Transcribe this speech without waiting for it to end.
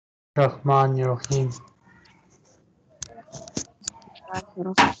Rahman Rahim.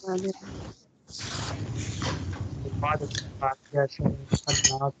 بعد الفاتحة شهر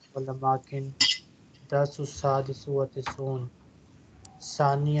الناس والأماكن درس السادس والتسعون.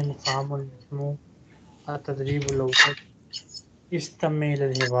 ثانيا فهم المفهوم. التدريب الأول استمع إلى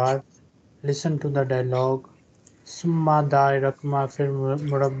الحوار. Listen to the dialogue. ثم ضع رقم في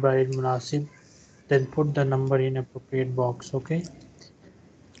المربع المناسب. Then put the number in appropriate box. Okay.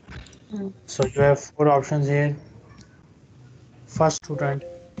 So you have four options here. First student,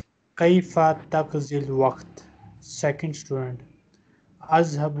 كيف تقضي الوقت? Second student,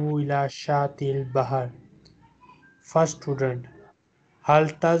 أذهب إلى شاطئ البحر. First student, هل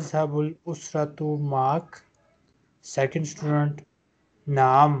تذهب الأسرة معك? Second student,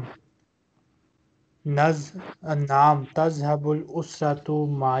 نعم نعم تذهب الأسرة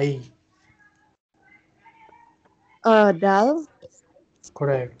معي. Dal.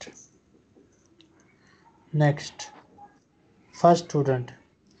 Correct. Next, first student,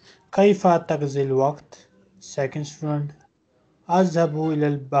 كيف تقضي الوقت? Second student, أذهب إلى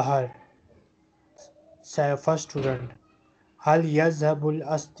البحر. First student, هل يذهب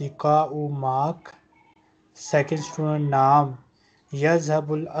الأصدقاء معك؟ Second student, نعم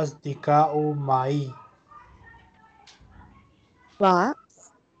يذهب الأصدقاء معي. Ba.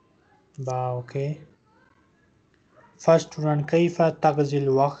 Okay. First student, كيف تقضي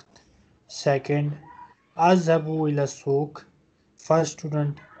الوقت? Second, أذهب إلى السوق. First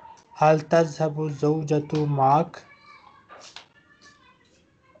student, هل تذهب الزوجة معك?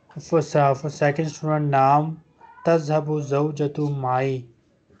 For second student, نعم تذهب الزوجة معي.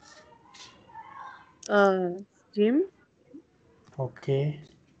 Gym. Okay.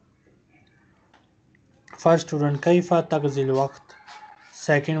 First student, كيف تقضي الوقت?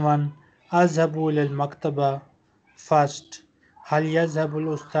 Second one, أذهب إلى المكتبة. First, هل يذهب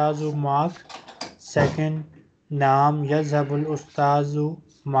الأستاذ معك? Second, نعم يذهب الأستاذ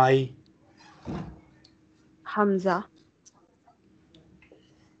معي. Hamza.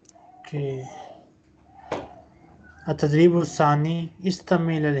 Okay. التدريب الثاني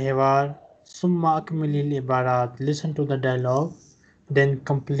استمع إلى الحوار ثم أكمل العبارات. Listen to the dialogue, then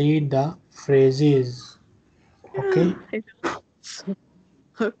complete the phrases. Okay.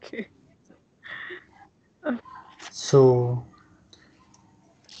 Okay. So,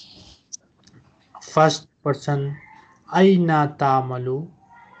 first person, أين تعمل?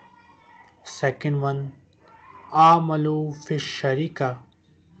 Second one, أعمل في الشركة.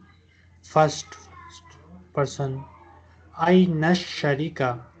 First person, أين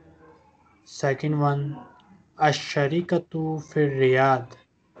الشركة? Second one, الشركة في الرياض.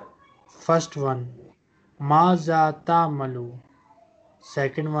 First one, ماذا تعمل?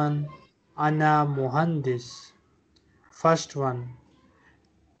 Second one, أنا مهندس. First one,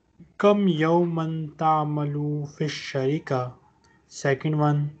 كم يوما تعمل في الشركة? Second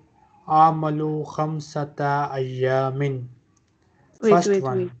one, أعمل 5 أيام. First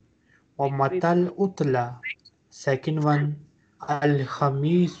one, Wait. ومتى العطلة? Second one,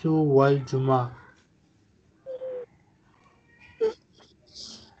 الخميس والجمعة.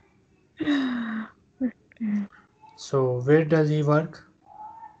 So where does he work?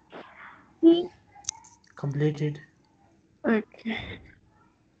 Completed. Okay.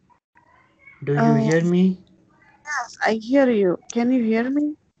 Do you hear me? Yes, I hear you. Can you hear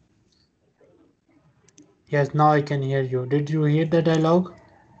me? Yes, now I can hear you. Did you hear the dialogue?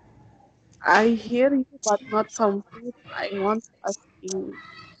 I hear you, but not complete. I want to ask you.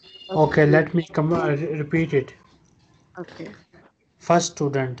 Ask Okay, you. let me repeat it. Okay. First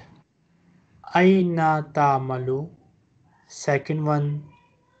student, أين تعمل? Second one,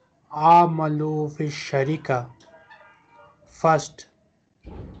 أعمل في الشركة. First,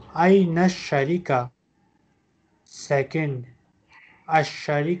 أين الشركة? Second,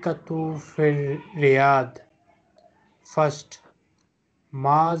 الشركة في الرياض. First,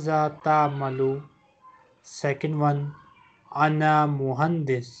 ماذا تعمل? Second one, أنا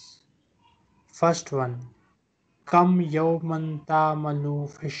مهندس. First one, كم يوما تعمل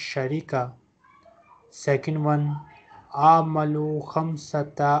في الشركة? Second one, أعمل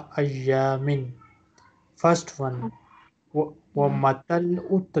 5 أيام. First one, ومتى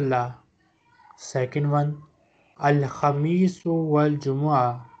العطلة? Second one, الخميس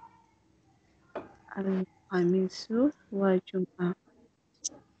والجمعة. الخميس والجمعة.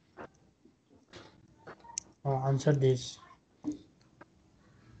 Answer this.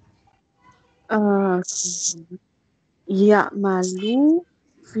 يعمل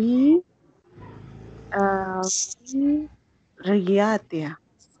في في رياضة.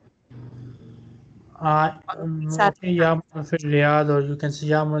 Okay, Sarika. Yamal fi Riyadh, or you can say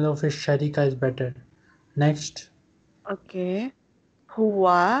Yamal fi Sharika is better. Next, Okay.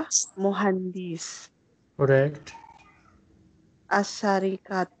 Huwa muhandis. correct.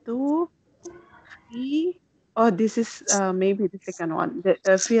 Asharikatu fi. Oh, this is maybe the second one. The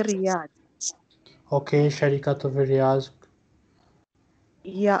fi Riyadh. Okay, Sharika to fi Riyadh.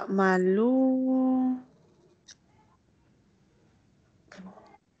 Ya'malu.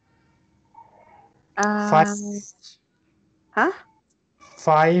 Five, Hah?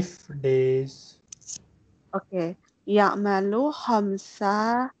 5 days. Oke. Ya'malu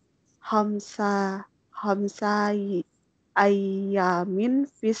hamsa ayamin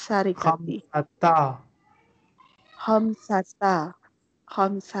fi syarikati. Khamsata. Hamsata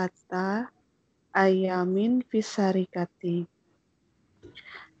hamsata ayamin fi syarikati.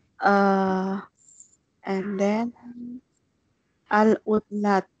 Uh, and then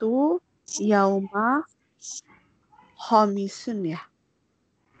al-utlatu yauma khamisun ya. Ya.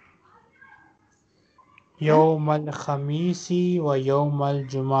 يوم الخميس ويوم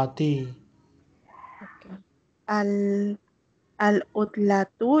الجمعة. Oke. Al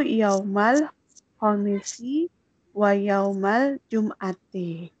Al-utlatu yaumal khamisi wa yaumal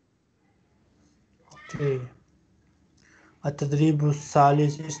jum'ati. Okay. التدريب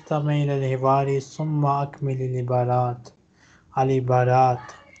الثالث استمع إلى الحوار ثم أكمل العبارات.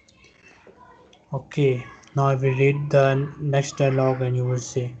 Okay, now I will read the next dialogue and you will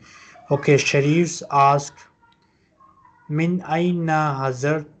say. Okay, Sharifs ask, Min aina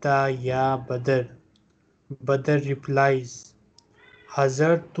hazarta ya Badr? Badr replies,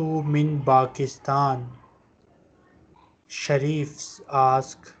 Hazartu min Pakistan. Sharifs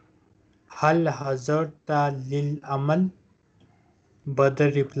ask, Hal hazarta lil amal?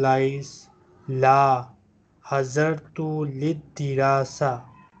 Badr replies, La hazartu lid dirasa.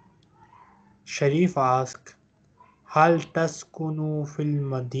 Sharif asks, Hal taskunu fil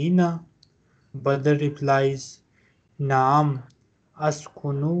Madina? Badr replies, Naam,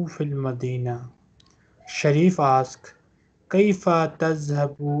 askunu fil Madina. Sharif asks, Kaifa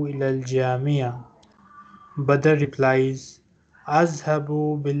tazhabu ilal jamia? Badr replies,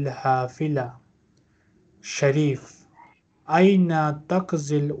 Azhabu bil hafila. Sharif, Aina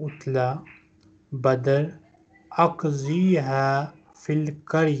taqzil utla? Badr, Aqziha fil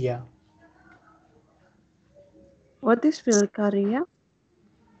qarya. What is fil karya?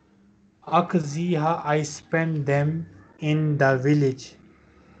 Aqziha, I spend them in the village.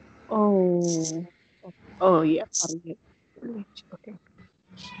 Oh, oh yeah, karya village. Okay.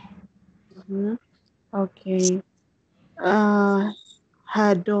 Mhm. Okay. Uh,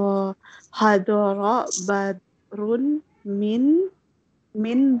 hado hadoro badrun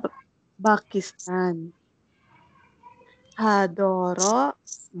min Pakistan. Hadoro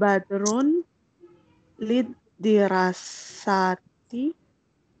badrun lid dirasati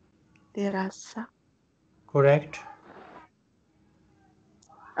dirasa. Correct?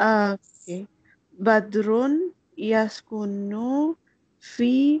 Oke. Badrun yaskunu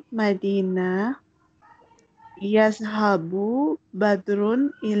fi Madinah yazhabu Badrun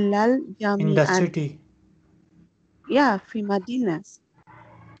ilal In the jami'at. city. Yeah, fi Madinah.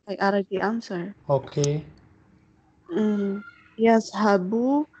 I already answered. Okay.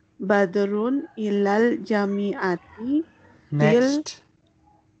 Yazhabu Badrun ilal jami'ati bil Next.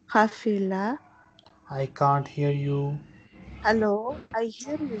 khafila. I can't hear you. Hello, I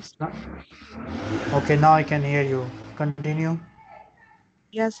hear you. No- Okay, now I can hear you. Continue.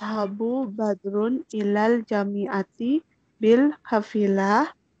 Yazhabu Badrun ilal jami'ati bil hafilah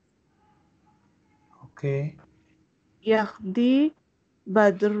Okay. yahdi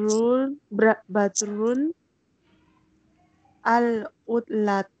Badrun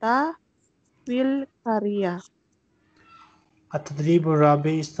al-utlata fil karya. التدريب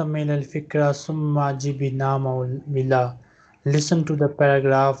الرابع استمع إلى الفكرة ثم أجب نعم أو بلا. Listen to the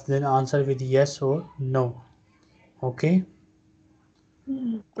paragraph, then answer with yes or no. Okay?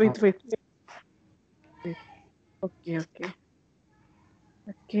 Wait. Okay.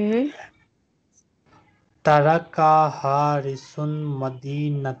 Okay. Taraka harisun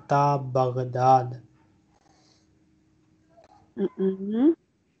madinata Baghdad. Mm-mm.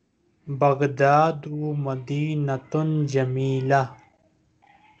 Baghdadu madinatun jamila.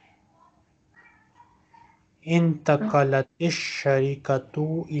 انتقلت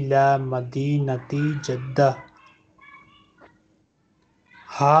الشركة إلى مدينة جدة.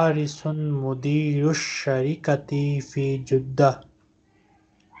 حارس مدير الشركة في جدة.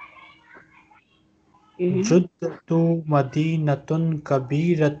 Okay. جدة مدينة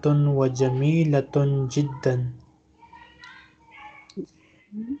كبيرة وجميلة جدا.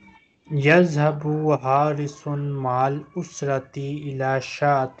 Mm. يذهب حارس مع الأسرة إلى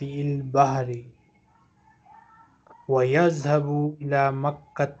شاطئ البحر ويذهب إلى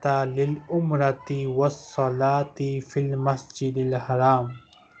مكة للعمرة والصلاة في المسجد الحرام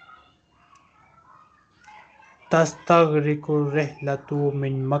تستغرق الرحلة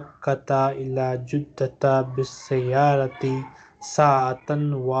من مكة إلى جدة بالسيارة ساعة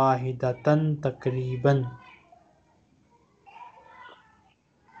واحدة تقريبا.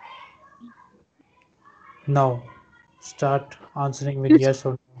 Now start answering with yes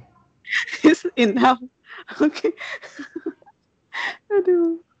or no. It's enough. Okay.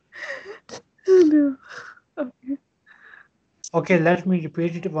 Aduh. Aduh. Okay. Okay, let me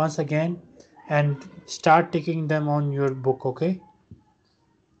repeat it once again and start taking them on your book, okay?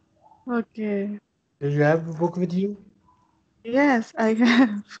 Okay. Do you have a book with you? Yes, I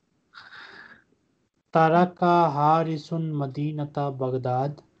have. Taraka Harisun Madinata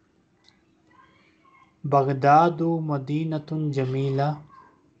Baghdad. Baghdadu Madinatun Jamila.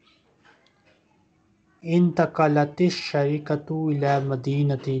 Intakalatis Sharikatu ila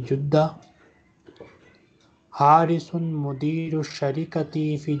Madinati Judda. Harisun Mudiru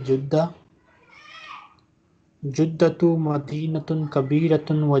Sharikati fi Judda. Juddatu Madinatun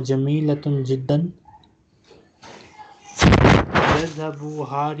Kabiratun wa Jamilatun Jiddan. يذهب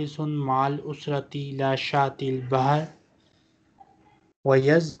حارس مع الأسرة إلى شاطئ البحر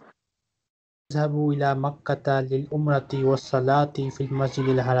ويذهب إلى مكة للعمرة والصلاة في المسجد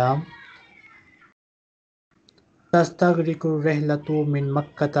الحرام تستغرق الرحلة من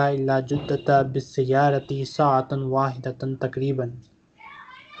مكة إلى جدة بالسيارة ساعة واحدة تقريبا.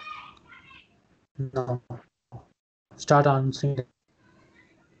 Now start answering.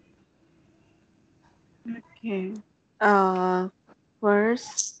 Okay. Uh,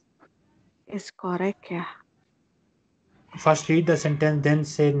 First is correct, yeah. First read the sentence, then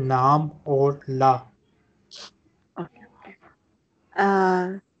say naam or la. Okay.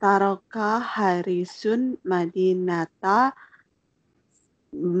 Taroka Harisun Madinata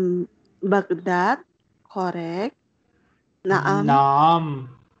Baghdad. Correct. Naam.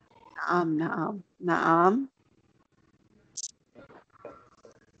 Naam. Naam.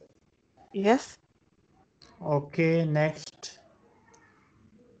 Yes. Okay, next.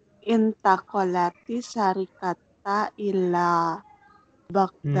 Intakolati Sarikata ila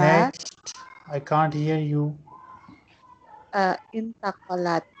Baghdad. Next. I can't hear you.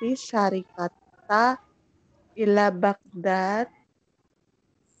 Intakolati Sarikata ila Baghdad.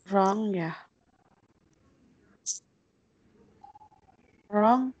 Wrong, ya.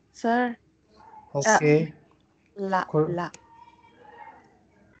 Wrong, sir. Uh, Okay. la.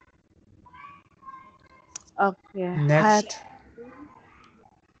 Okay. Next.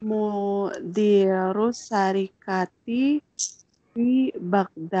 Mudirus Sarikati di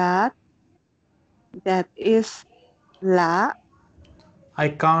Baghdad. That is la. I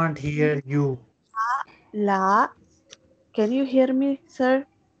can't hear you. La. Can you hear me, sir?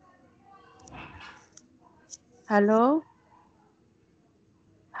 Hello?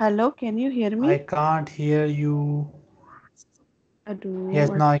 Hello, can you hear I me? can't hear you. Aduh,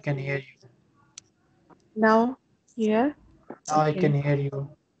 Yes, now I can hear you. now here? Now I can Okay. hear you.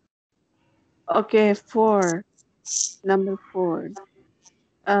 Okay, number 4.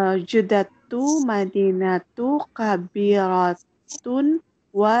 Judatu Madinatu Kabiratun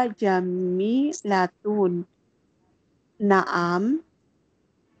wa Jamilatun. Naam.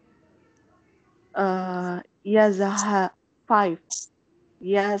 Yazha 5.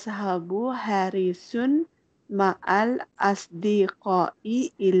 Yazhabu Harisun ma'al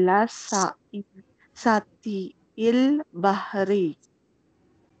asdiqai ila sati'il bahri.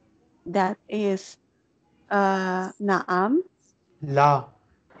 That is Naam. La.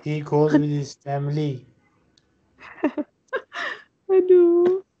 He goes with his family.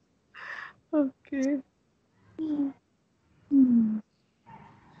 Aduh. Okay. Hmm.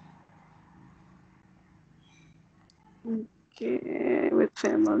 Okay, with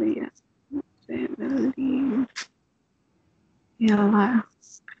family, ya. Family. Yalah.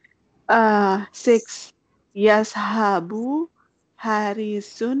 6. Yashabu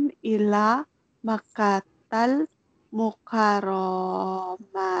Harisun ila Makatal Mukaromati.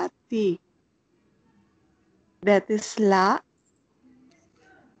 That is la.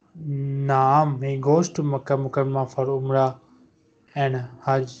 Naam. He goes to Makkah Mukarramah for Umrah and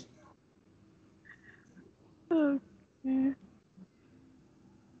Hajj. Okay.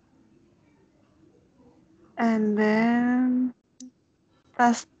 And then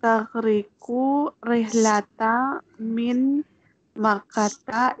tastaghriku rihlata min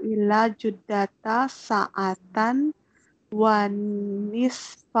Makata ila Juddata sa'atan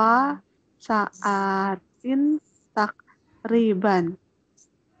Wanisfa sa'atin takriban.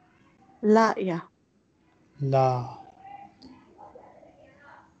 La ya. La.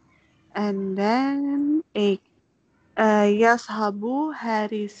 And then eight. Yashabu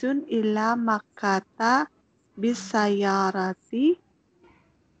Harisun ila Makkata bisayarati.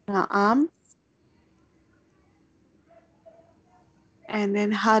 Naam. And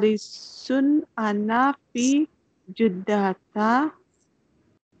then Harisun ana fi Juddata.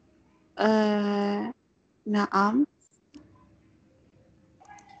 Naam.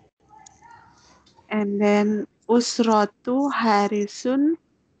 And then Usratu Harisun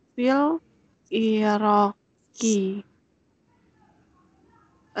fil Iraqi.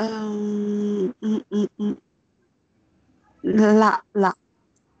 La, la.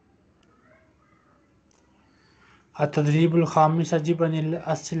 التدريب الخامس أجب عن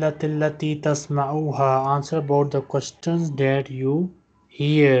الأسئلة التي تسمعوها. Answer about the questions that you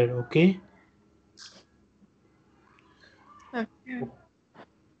hear. Okay. Okay.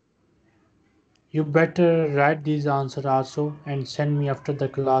 You better write these answers also and send me after the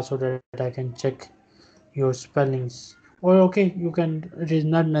class so that I can check your spellings. Or okay, you can. It is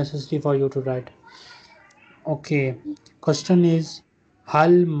not necessary for you to write. Okay. Question is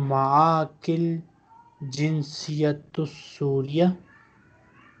هل معك الجنسية السورية?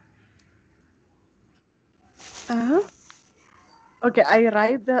 Uh-huh. Okay, I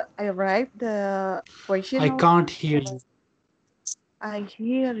write the question. I can't hear you. I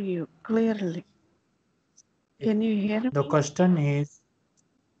hear you clearly. Can you hear The me? question is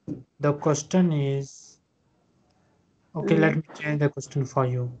the question is okay, let Mm, me change the question for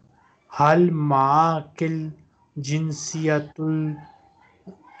you. هل معك الجنسية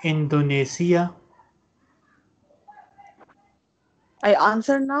الإندونيسية؟ I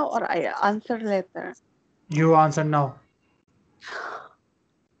answer now or I answer later? You answer now.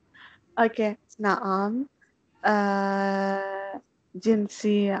 Okay. Naam.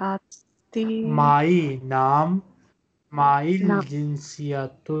 Jinsiyati. معي نعم معي Na,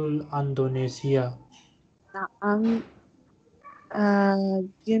 الجنسية الإندونيسية. naam.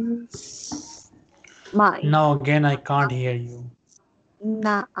 Jins. Mai. Now again I can't hear you.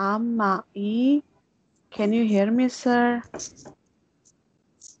 Naam mai. Can you hear me, sir?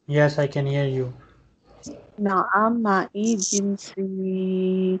 Yes, I can hear you. Naam mai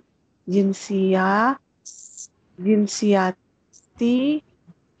jinsiyah jinsiyati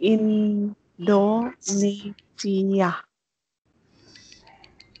Indonesia.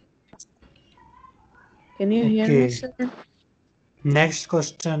 Can you hear me, Okay. sir? Next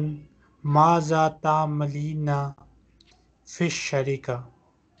question. ماذا تعملين في الشركة?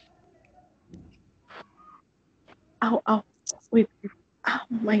 Ow, ow. Wait, wait. Ow,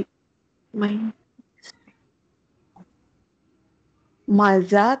 my.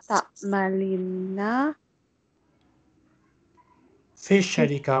 Maza ta'malina في fi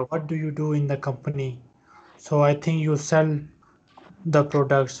الشركة. What do you do in the company? So I think you sell the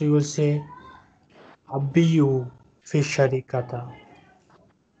products. You will say أبيع في الشركة.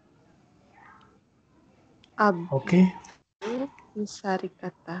 abiu Okay. fi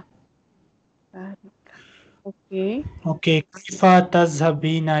sarikata. Sarika. Okay. Okay. كيف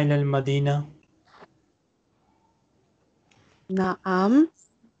تذهبين إلى المدينة? Naam.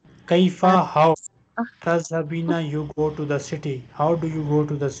 كيف Uh, how تذهبين you go to the city. How do you go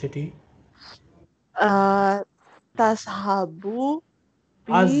to the city? uh, tashabu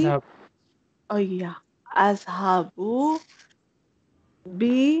bi. أذهب Oh iya. Azhabu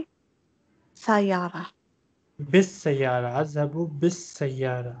bi sayara. بالسيارة. أذهب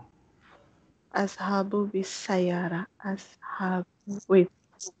بالسيارة. Ashabu bisayara. Ashabu. Wait.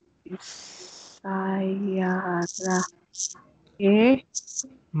 Bisayara. Okay.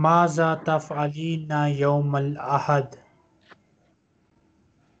 ماذا تفعلين يوم الأحد؟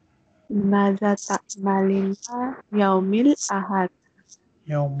 Maza ta'malina yaumil ahad.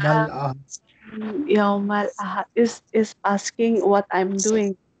 يوم الأحد. Yaumal ahad is asking what I'm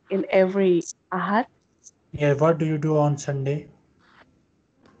doing in every ahad. Yeah, what do you do on Sunday?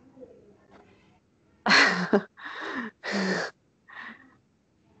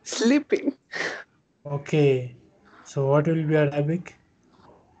 Sleeping. Okay. So what will be Arabic?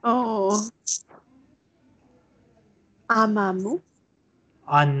 Oh. Amamu.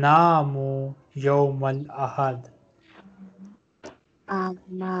 أنام يوم الأحد.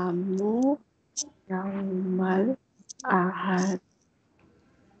 Amamu yaumal ahad.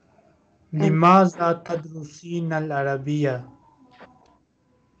 And لماذا تدرسين العربية?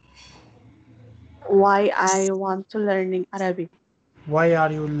 why I want to learning Arabic? Why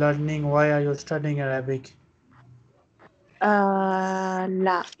are you learning? Why are you studying Arabic?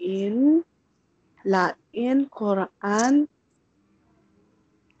 lain Quran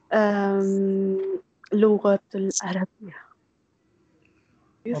لغة العربية.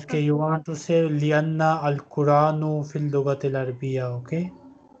 This Okay, one. you want to say lianna al-Quranu fil lugatil Arabiya, okay?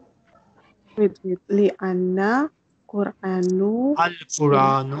 Wait. لأن قرآن في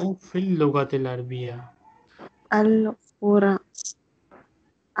Al-Quranu fil lugatil Arabiya. القرآن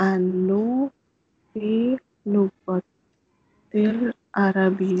في لغة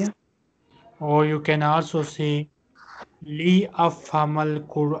العربية. Or you can also say li afhamal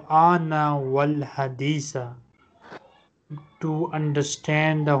Qur'ana wal hadisa, to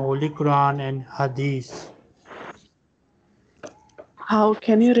understand the Holy Quran and Hadith. How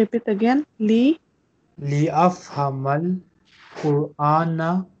can you repeat again? Li afhamal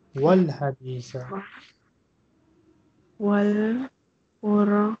Qur'ana wal hadisa. والقرآن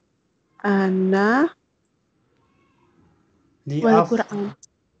Li af والقرآن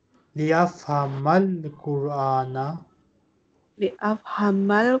li afhamal Qur'ana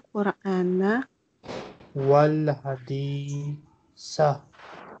لأفهم القرآن wal hadisa.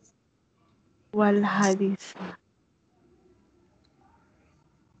 والحديث.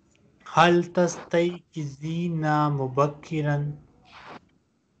 هل تستيقظين مبكرا؟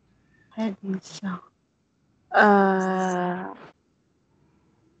 حديث. آه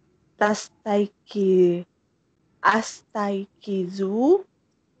تستيقظ أستيقظ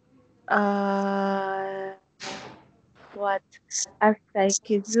آه what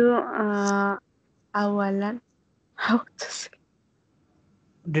أستيقظ أولا. how to say.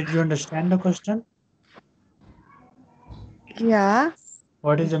 Did you understand the question? Yeah.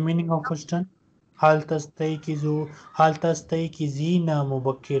 What is the meaning of question? هل تستيقظ هل تستيقظين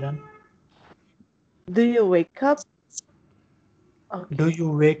مبكرا? Do you wake up? Do Okay. you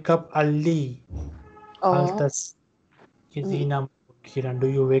wake up early? هل Oh. تستيقظين مبكرا? Do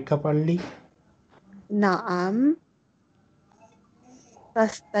you wake up early? نعم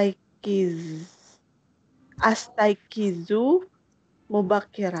تستيقظ أستيقظ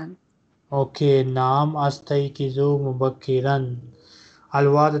مبكرا. Okay, نعم أستيقظ مبكرا.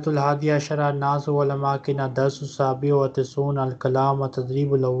 الوعدة الهادية عشر الناس والأماكن الدرس السابع والتسعون الكلام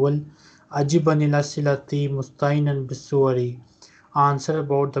التدريب الأول أجب عن الأسئلة مستعينا بالصور. Answer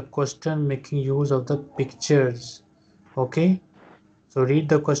about the question making use of the pictures. Okay, so read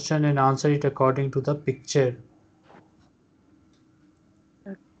the question and answer it according to the picture.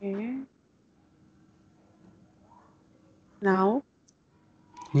 Okay. Now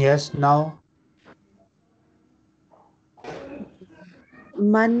Yes, now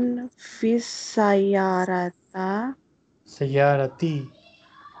من في السيارة سيارتي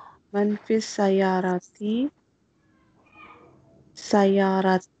من في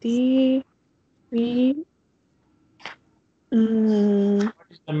سيارتي في mm,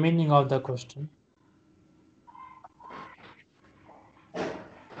 What is the meaning of the question?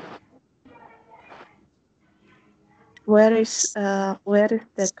 where is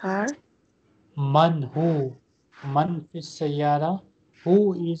the car? Man who? Man fi sayara?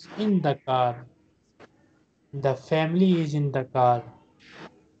 Who is in the car? The family is in the car.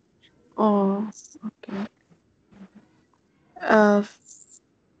 Oh, okay. Uh,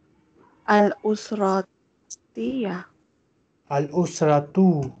 الأسرة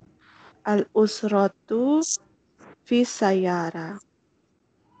Al-usratu. الأسرة في السيارة.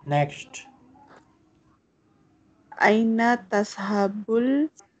 Next. أين تذهب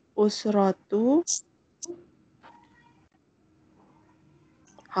الأسرة؟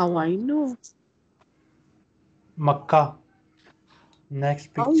 How I know? Makkah. Next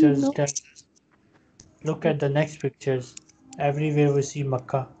How you pictures know? tell us. Look at the next pictures. Everywhere we see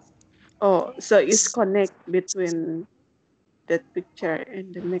Makkah. Oh, so it's connect between that picture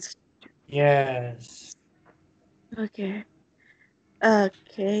and the next. Yes. Okay.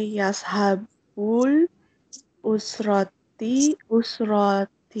 Okay. يذهبوا أسرتي.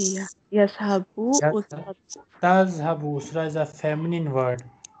 يذهبوا Yes. أسرتي. Tazhabu usra is a feminine word.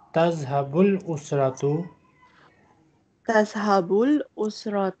 Tazhabul usratu تذهب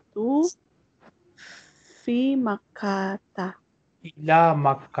الأسرة في مكة ila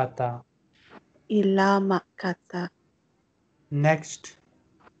Makkata. إلى مكة. Next.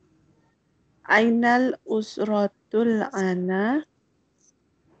 أين الأسرة الآن؟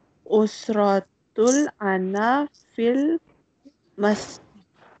 أسرة الآن في المسجد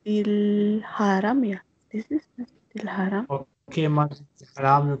الحرام. Yeah, this is مسجد الحرام. Okay, Masjid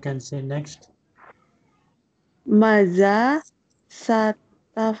Haram, you can say next. ماذا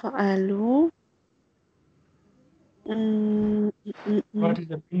ستفعل؟ Mm, mm, mm, mm. What is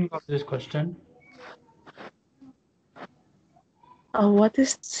the meaning of this question? What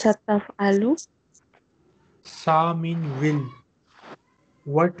is sataf alu? Sa mean will.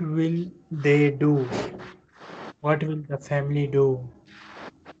 What will they do? What will the family do?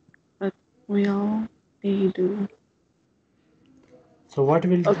 What will they do? So what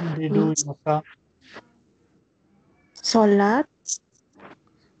will they Okay. do in Makkah? Salat.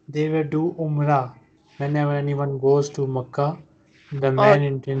 They will do Umrah. Whenever anyone goes to Makkah, the Oh, man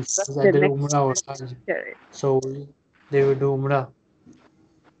intends that's the either next Umrah or Hajj. picture. So they will do Umrah.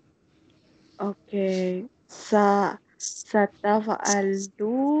 Okay. Sataf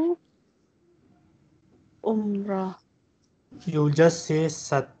alu umrah. You just say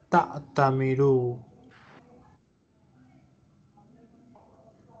Satta Tamiru.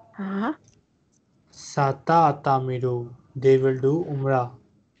 Huh? Sata Tamiru. They will do Umrah.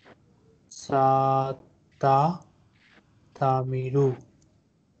 Sata Tamiru.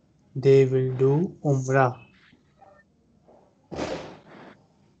 They will do Umrah.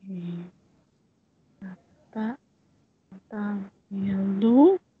 Okay. Ta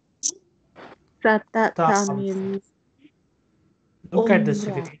tamilu. Tam. Tamilu Look at the umrah.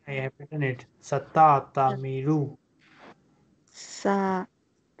 screen. I have written it. Sata Tamiru. Sa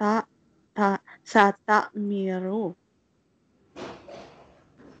ta ta satamiru.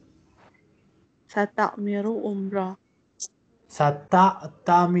 Satamiru umrah. Sata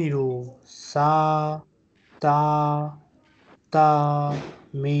Tamiru. Sa ta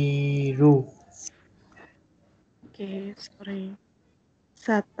Tamiru. Okay, sorry.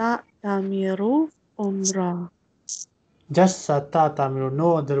 Satamiru umrah. Just Sata Tamiru.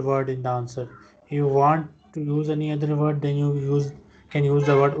 No other word in the answer. If you want to use any other word, then you can use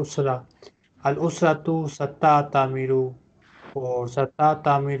the word Usra. Al Usratu Sata Tamiru or Sata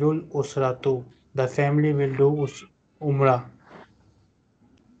Tamirul Usratu. The family will do Umrah.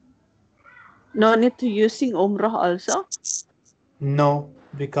 No need to using umrah also. No,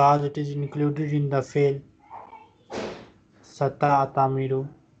 because it is included in the fail. Sata Tamiru.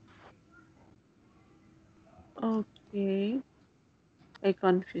 Okay. I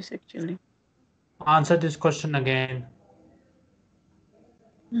confused actually. Answer this question again.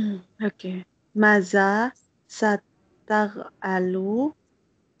 Okay. Maza satag'alu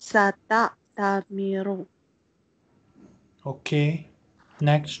sata'tamiru. Okay.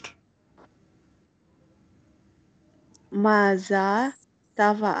 Next. Maza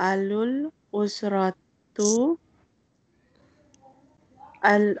tafa'alul usratu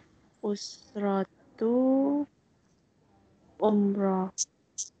al usratu umrah.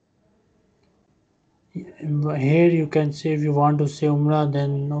 Here you can say if you want to say Umrah,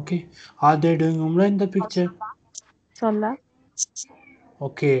 then okay. Are they doing Umrah in the picture? Salah.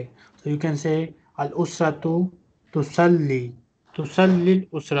 Okay. So you can say Al Usratu Tusalli. Tusallil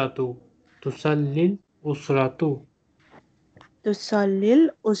Usratu. Tusallil Usratu. Tusallil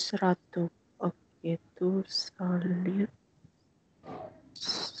usratu. Okay. Tusallil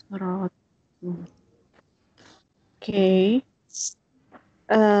usratu. Okay.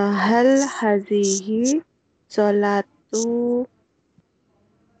 هل هذه صلاة الظهر؟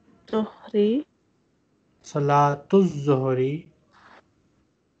 Salatul Zuhri.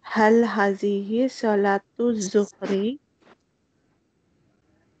 هل هذه صلاة الظهر؟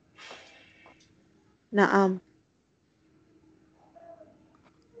 نعم.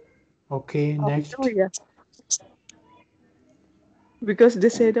 Okay. Oh no, Next. yeah. Because the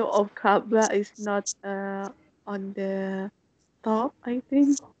shadow of Kaaba is not on the top, I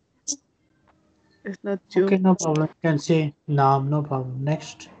think. It's not Okay. zoom. No problem. You can say Naam. No problem.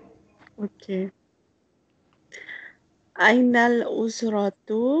 Next. Okay. Ainal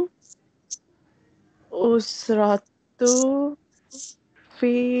usratu usratu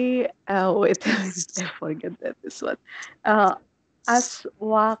fi wait a minute, I forget that this one. Uh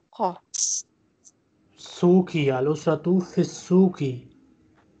aswaqo. Suki. Al Usratu Fisuki.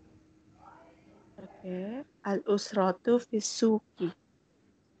 Okay. Al usratu fi suki.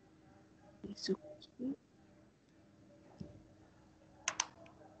 Fi suki.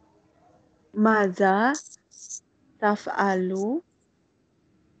 Maza taf'alu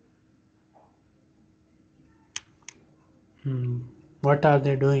Hmm. What are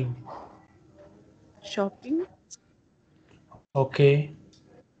they doing? shopping. Okay.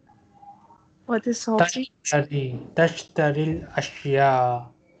 What is shopping? تشتري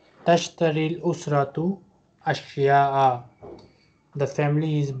الأشياء تشتري الأسرة أشياء. The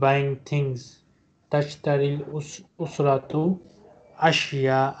family is buying things. تشتري الأسرة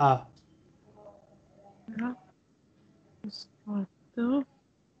أشياء. Usratu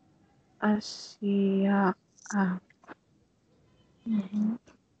asya. Mhm.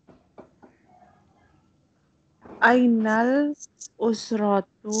 Ainal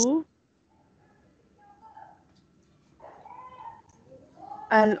usratu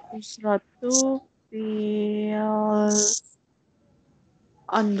al usratu fil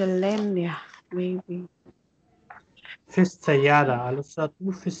on the land, yeah, maybe. في السيارة الأسرة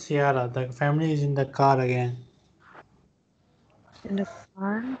في السيارة. The family is in the car again. In the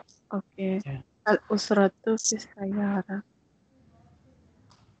car. Okay. Yeah. Al usratu fi sayara.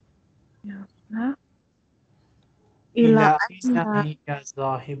 Ya. Nah, ila إلى أين aina هي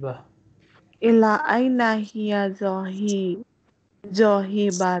ذاهبة؟ ila aina hiya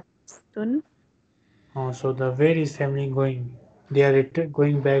zohibatun. Oh, so the where is family going? They are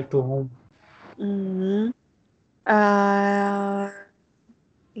going back to home. Hmm. Uh,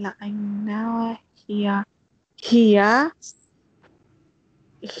 ila aina hiya hiya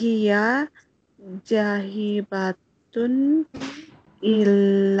hiya jahibatun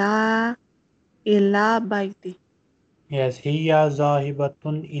ila ila baiti. Yes, هي ذاهبة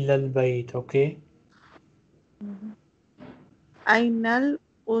إلى البيت. Okay. Mhm. Ainal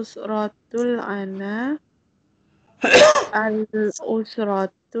usratul ana al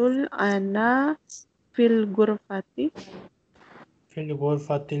usratul ana fil gurfati. في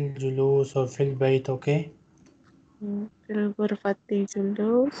الغرفة الجلوس or في البيت. Okay. Fil gurfati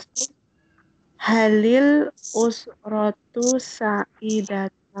julus. Halil usratu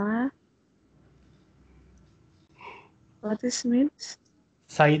sa'idata. What this means?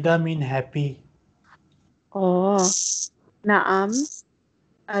 Saida mean happy. Oh, naam.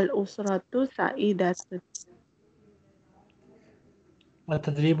 Al usratu sa'idatun.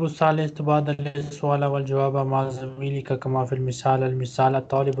 التدريب الثالث تبادل السؤال والجواب مع زميلك كما في المثال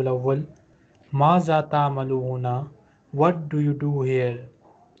الطالب الأول ماذا تعمل هنا؟ What do you do here?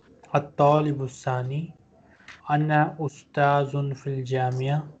 الطالب الثاني أنا أستاذ في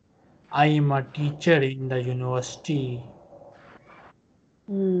الجامعة. I am a teacher in the university.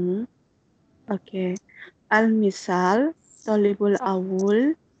 Hmm. Okay. Al misal tolibul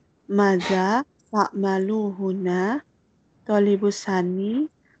awul maza ta'malu huna tolibus sani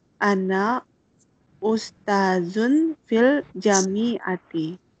ana ustazun fil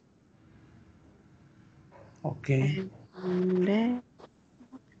jami'ati. Okay.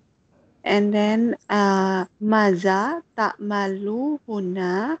 And then maza ta'malu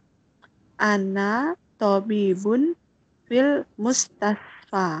huna ana tabibun fil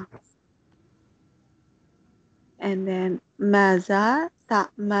mustasfa. And then maza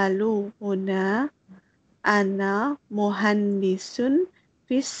ta'malu huna ana muhandisun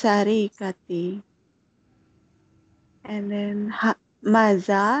fis sarikati. And then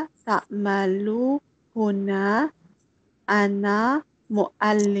maza ta'malu huna ana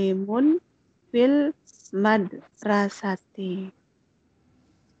muallimun fil madrasati.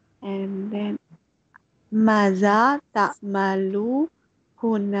 And then maza ta'malu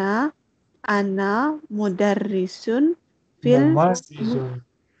huna ana mudarrisun fil ممرض.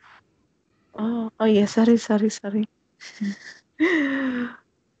 oh ya, sorry.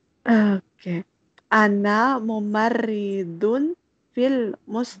 Oke. Ana mumarridun fil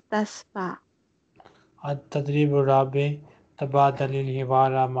mustasfa. التدريب الرابع تبادل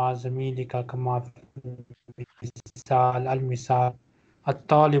الحوار مع زميلك كما في المثال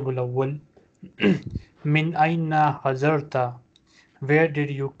الطالب الأول من أين هزرت؟ Where did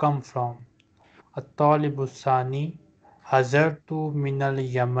you come from? الطالب الثاني هزرت من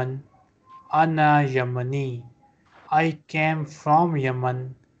اليمن. أنا يمني. I came from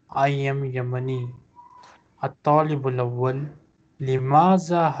Yemen. I am Yemeni. الطالب الأول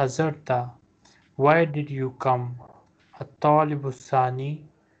لماذا هزرت؟ Why did you come? الطالب الثاني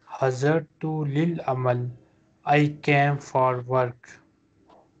هزرت للعمل. I came for work.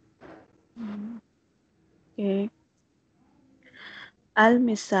 Oke.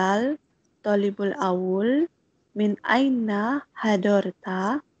 Al-misal tolibul awul min aina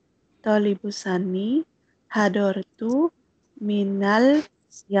hadorta tolibusani hadortu minal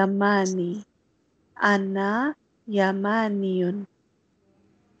yamani. Ana yamaniyun.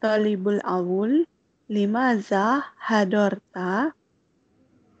 Tolibul awul limaza hadorta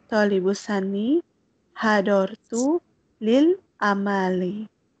tolibusani hadortu lil amali.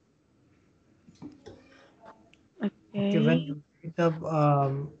 Okay, when Oke. you read the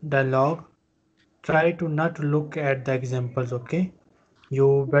dialogue, try to not look at the examples, okay?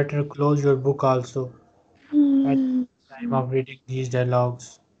 You better close your book also at Hmm. the time of reading these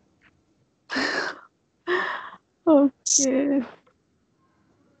dialogues. Oke.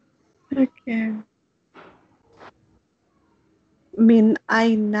 Oke. Min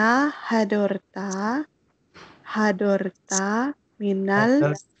aina hadorta? Hadorta minal.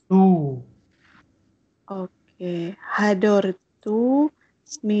 Hazard two. Oke. Oke. Hadortu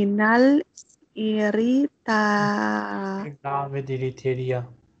minal irita. Now with Eritrea.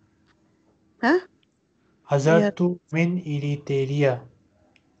 Hah? Ir Hazartu min Eritrea.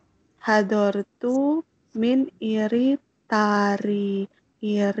 Hadortu min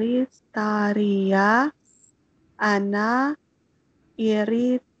iritaria ana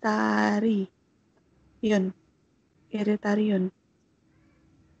iritari. Iritariun.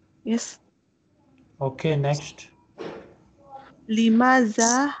 Yes. Okay, next.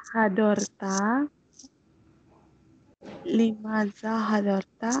 Limaza hadorta. Limaza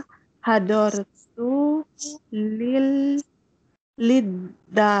hadorta. Hadortu lil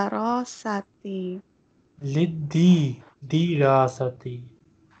lidarosati. Liddi dirasati.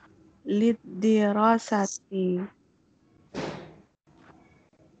 Lidirasati.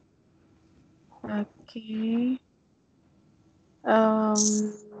 Okay.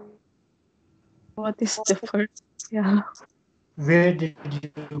 What is the first? Yeah. Where did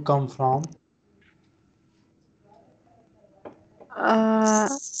you come from?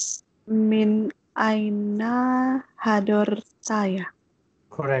 Min aina hadortaya.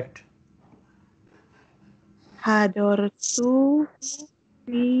 Correct. Hadortu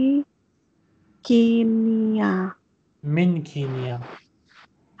fi Kenya. Min Kenya.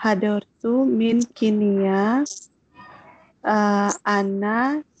 Hadortu min Kenya.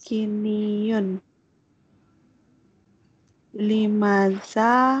 Ana kiniyun.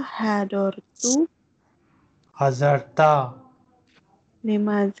 Limaza hadortu. Hazarta.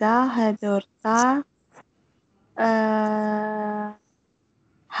 Limaza hadorta.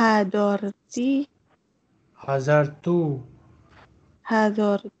 Hadorti. Hazartu.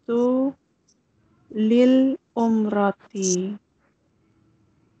 Hadortu lil umrati.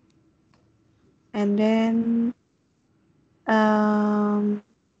 And then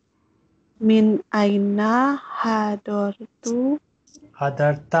min aina hadortu.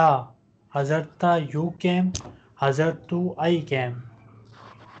 Hadarta. Hazarta you came. Hazartu I came.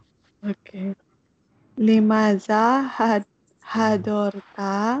 Okay. Limaza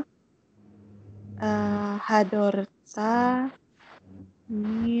hadorta. Hadorta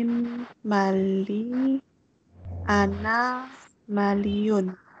min mali ana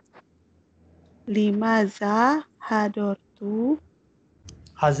maliun. Limaza hadortu.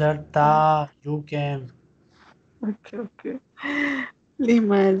 Hazarta you came. Okay.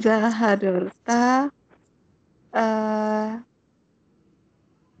 Limaza hadorta.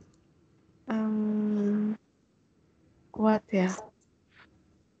 What ya?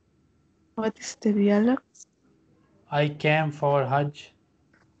 What is the dialogue? I came for Hajj.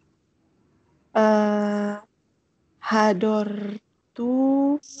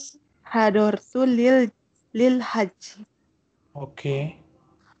 Hadortu lil haji. Okay.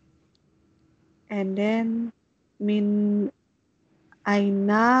 And then min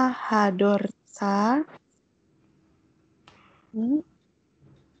aina hadorta. And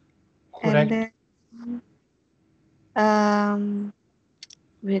Correct. then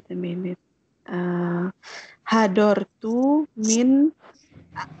wait a minute. Hadortu min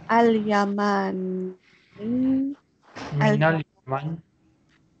al Yaman. Minal Yaman.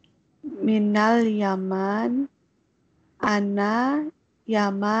 Minal Yaman. Ana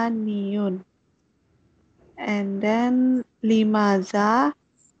Yamaniyun. And then limaza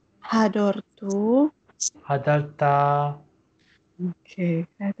hadortu. Hadarta. Okay,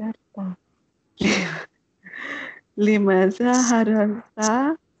 hadarta. Limaza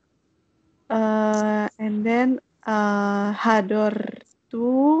hadorta. And then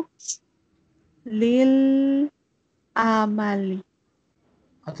hadortu lil amali.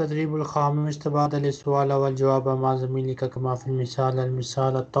 التدريب الخامس تبادل السؤال والجواب مع زميلك كما في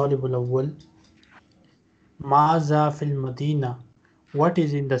المثال الطالب الأول ماذا في المدينة What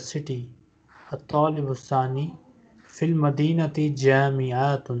is in the city الطالب الثاني في المدينة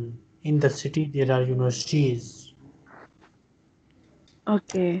جامعات In the city there are universities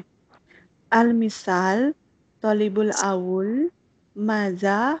Okay. Al-misal Tolibul awul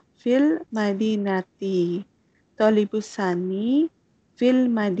maza fil madinati. Tolibus sani fil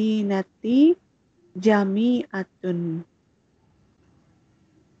madinati jami'atun.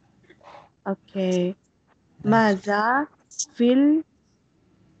 Okay. Maza fil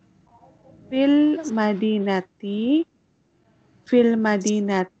madinati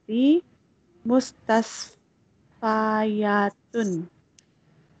mustasfayatun.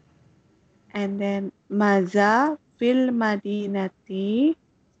 And then maza fil madinati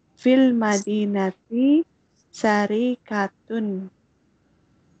sarikatun.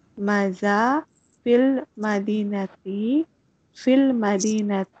 Maza fil madinati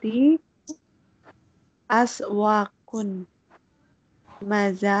aswakun.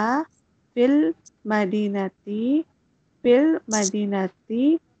 Maza fil madinati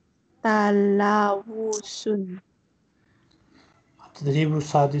talawusun. التدريب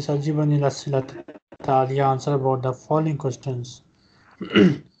السادس أجب عن الأسئلة التالية. Answer about the following questions.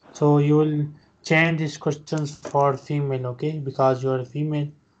 So you will change these questions for female, okay? Because you are a female.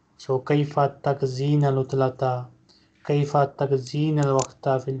 So كيف تقضين العطلة؟ كيف تقضين الوقت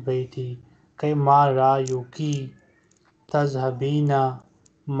في البيت؟ كيف ما رأيك؟ تذهبين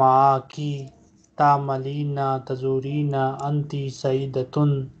معك؟ تعملين تزورين أنت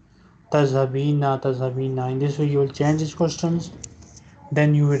سيدة تذهبين. In this way you will change these questions.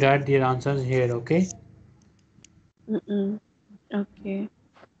 Then you will write their answers here, okay? Okay.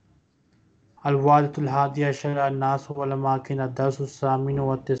 الوادة الهادية عشر الناس والأماكن الدرس الثامن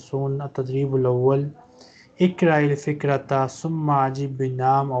والتسعون التدريب الأول اقرأ الفكرة ثم أجب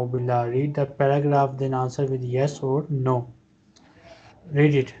بنعم أو بلا. Read the paragraph then answer with yes or no.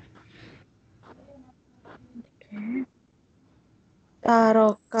 Read it. Okay.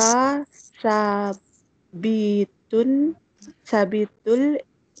 Taroka sabitul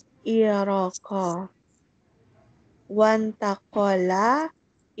iroko wantakola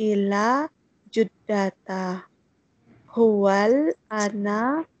ila juddata huwal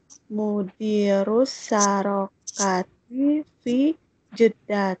ana mudirus sarokati fi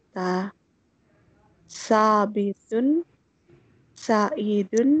juddata sabitun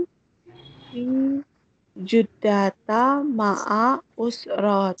saidun fi juddata ma'a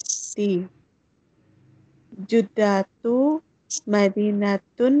usroti. Juddatu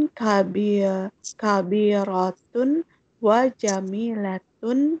madinatun kabiratun wa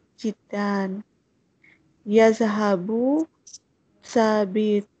jamilatun jiddan. Yazhabu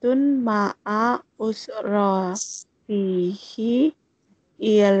sabitun ma'a usratihi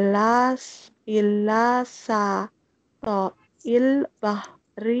illa sa'il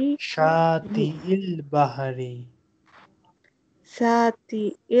bahri شاطئ البحر.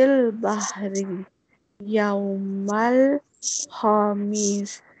 sati'il bahri yaumal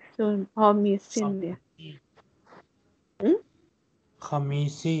homisin ya. Hmm?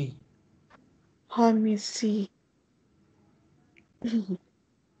 خميسي. Homisi.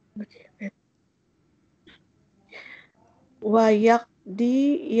 Okay, wait. Wayakdi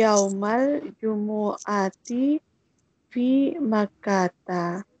yaumal jumu'ati fi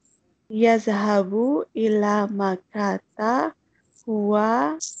Makkata. Yazhabu ila Makkata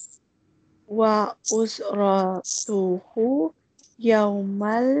huwa wa usratuhu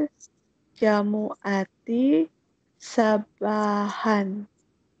yaumal jamu'ati sabahan.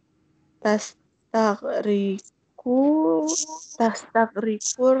 Tastaghriku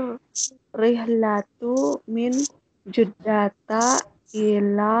tastaghrikur rihlatu min juddata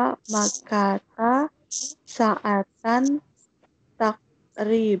ila Makkata sa'atan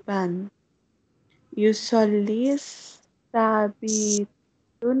takriban. Yusollis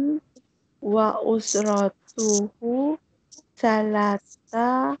sabitun wa usratuhu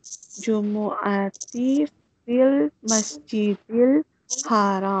salata jumu'ati fil masjidil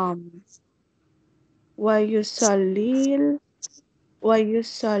haram. Wa yusallil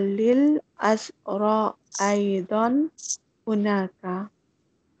asra aidan hunaka.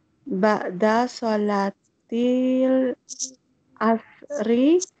 Ba'da sholatil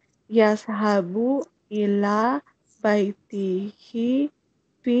asri yashabu ila baitihi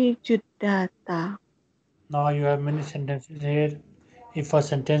fi juddata. Now you have many sentences here. If a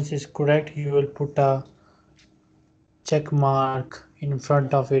sentence is correct, you will put a check mark in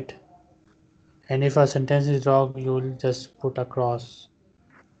front of it. And if a sentence is wrong, you will just put a cross.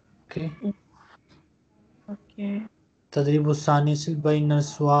 Okay? Okay. تدريب الثاني سل بين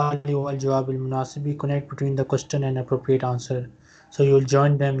السؤال والجواب المناسب. Connect between the question and appropriate answer. So you will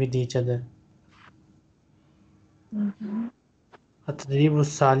join them with each other. التدريب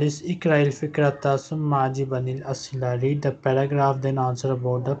الثالث اقرأ الفكرة ثم أجب عن الأسئلة. Read the paragraph then answer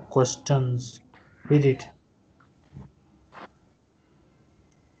about the questions. Read it.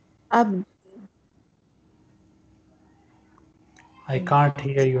 Ab I can't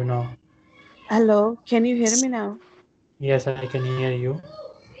hear you now. Hello, can you hear me now? Yes, I can hear you.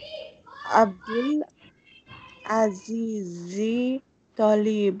 Abdul Azizi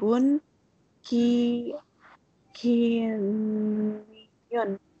Tolibun ki kiniyun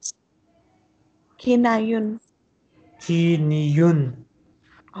kinayun. Kiniyun.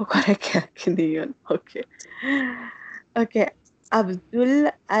 Oh, correct ya, kiniyun. Okay. Okay.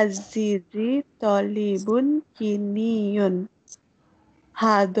 Abdul Azizi Tolibun kiniyun.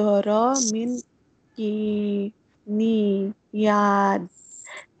 Hadoro min kiniyad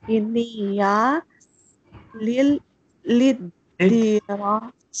kiniya lil Did lidira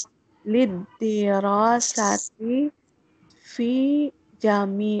lidirasati fi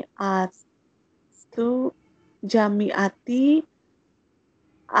jami'atu jami'ati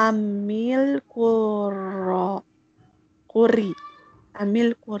amil kuri amil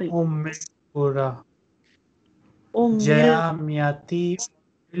kuri Ummil Qura. umil Jamiati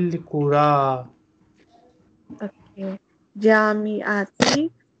Ummil Qura. oke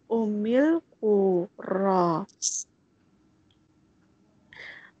jami'ati umil qura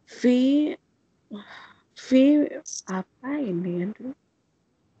fi fi apa ini aduh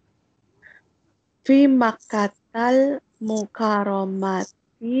fi Makkatal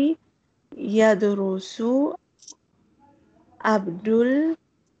Mukarramati yadrusu Abdul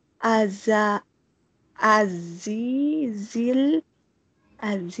Azza Azizil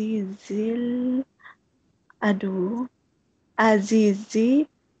Azizil aduh Azizi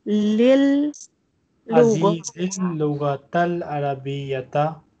lil lugha Azizil Lugatal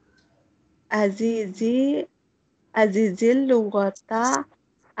Arabiyyata. Azizi Azizil lughata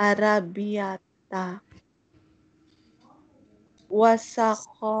Arabiyata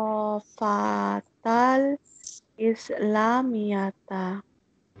wasaqafatal Islamiyata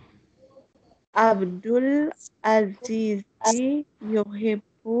Abdul Azizi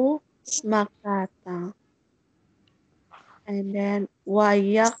yuhibbu Makata and then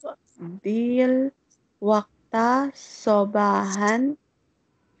wayak dil wakta sobahan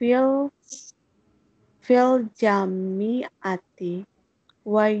fil jami'ati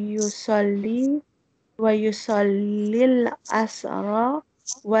wa yusolli wa yusallil asra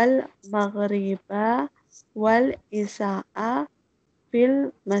wal maghriba wal isa'a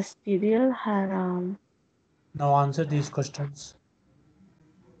fil masjidil haram. Now answer these questions.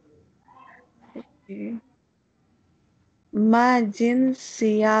 Okay. Ma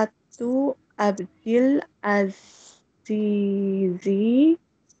jinsiyatu Abdil Azizi.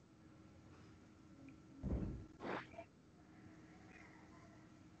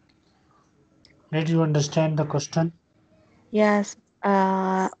 Did you understand the question? Yes.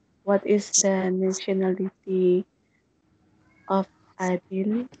 What is the nationality of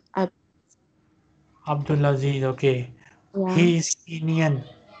Adil? Abdul Aziz, okay. Yeah. He is Kenyan.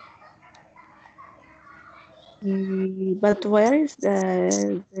 But where is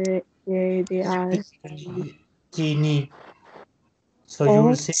they are saying? Kini. So you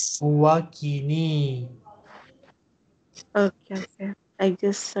will Oh, say Huwa Kini. okay, okay. I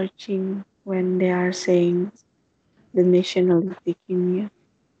just searching when they are saying the nationality Kenya.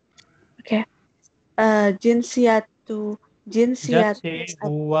 Okay. Jinsiyatu Just jinsiyat. say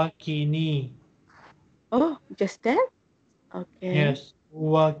Huwa Kini. Oh, just that. Okay. Yes,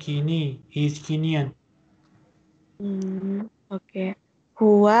 Huwa Kini. He is Kenyan. Okay.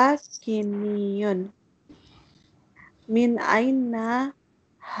 Huwa kiniyun. Min aina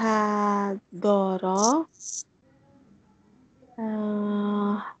hadoro.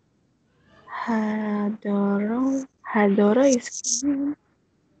 Uh, hadoro is kiniyun.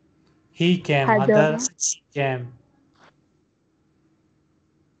 He came. Hadar Hadoro. he came.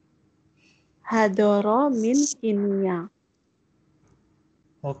 Hadoro min kiniya.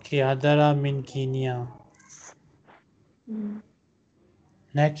 Okay, Hadara min Kenya. Hmm.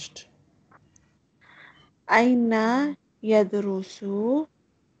 Next. Aina yadrusu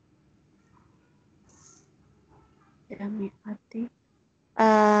jami'ati.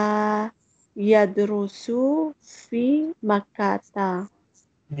 Yadrusu fi Makkata.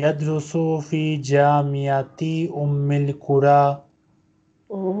 Yadrusu fi Jamiati Ummil Qura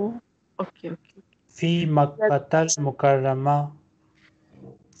Oh, okay, okay. fi Makkatal Mukarrama.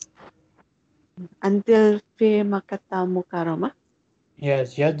 Until fi Makkata Mukarramah.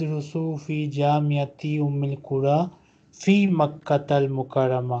 Yes, Yadrusu fi Jamiati Ummil Qura fi Makkatal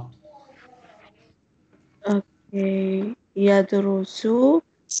Mukarrama. Okay. Yadrusu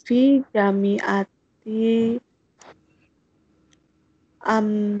fi jami'ati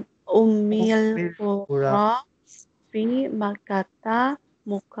am ummil Ummil Qura. qura fi Makkata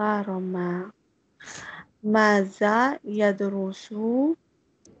Mukarramah. Maza yadrusu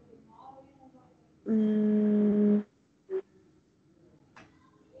mm,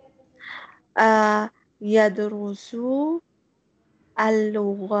 yadrusu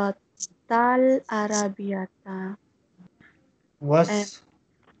al-lughatal arabiyata and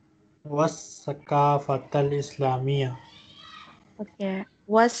Was Sakafatal Islamiyah. okay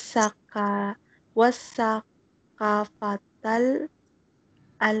wasakafatal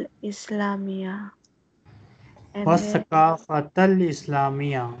al-islamiyah and Was then Sakafatal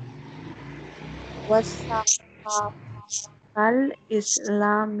Islamiyah. wasakafatal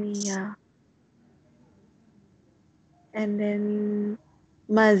islamiyah And then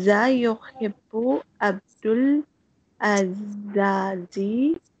Maza yuhibbu Abdul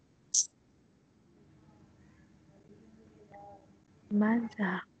Azazi.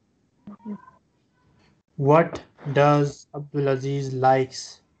 Maza. What does Abdulaziz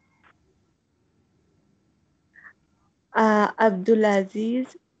likes?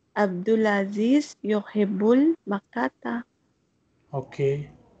 Abdulaziz. Abdulaziz yuhibbul makata. Okay.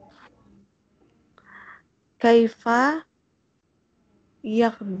 Kaifa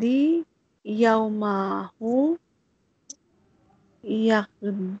yaqdi yaumahu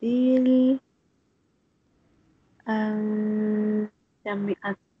yaqdil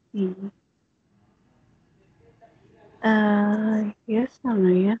jami'ati. Ya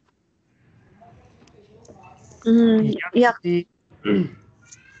sama ya. Ya Yakzi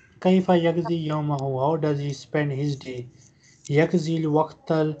Kaifa yakzi yawmahu? How does he spend his day? يقضي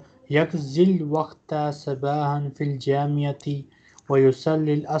الوقت صباحا في الجامعة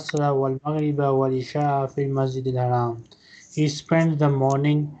ويصلي العصر والمغرب والعشاء في المسجد الحرام. He spends the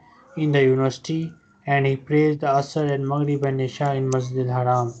morning in the university and he prays the Asr and Maghrib and Isha in Masjid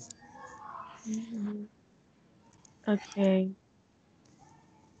al-Haram. Okay.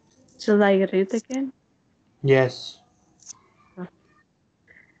 Shall I read it again? Yes. Okay.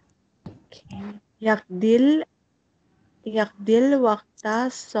 Yaqdil waqta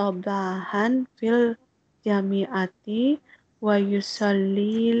sabahan fil jami'ati wa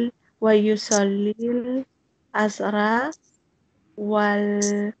yusallil asra wal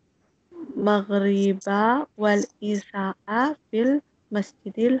maghriba wal isya'a fil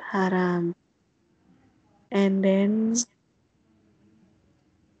masjidil haram. And then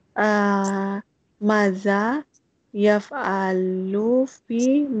maza yaf'alu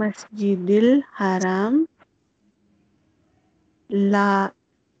fi masjidil haram la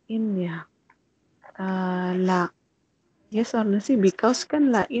in ya. La. Yes or no sih? Because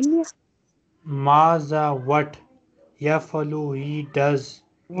kan la in ya. Maza what? Yafalu he does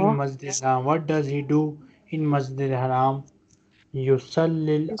in Oh, Masjid al-Haram. What does he do in Masjid al-Haram?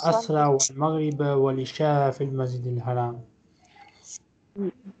 يصلي العصر Yusalli. والمغرب والعشاء في المسجد الحرام.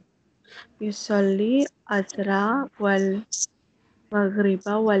 Yusalli asra wal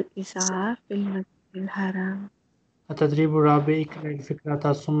maghriba wal isya'a fil masjidil haram. التدريب الرابع اقرأ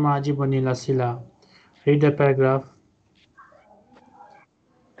الفكرة ثم أجب عن الأسئلة. Read the paragraph.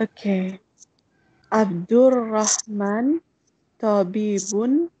 Okay. Abdurrahman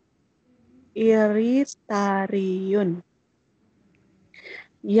tabibun iritariyun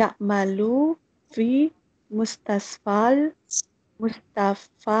ya'malu fi mustasfal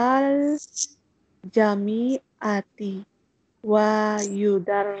mustafal jami'ati wa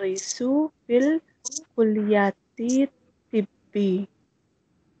yudarrisu fil kulliyati tibbi.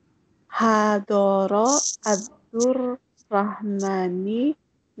 Hadoro Abdurrahmani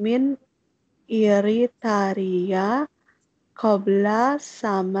min Iritariya qabla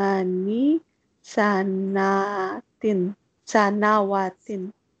samani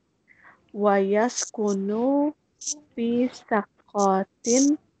sanawatin wa yaskunu fi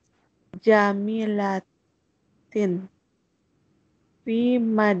saqatin jamilatin fi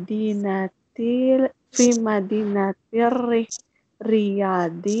madinatir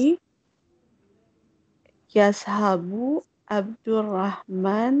riyadi yashabu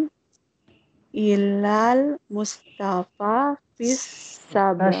Abdurrahman ilal Mustafa fis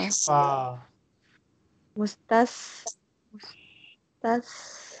sabah مستشفى mustas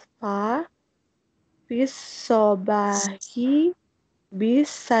mustasfa fis sobahi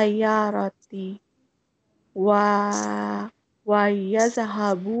bis sayarati wa wa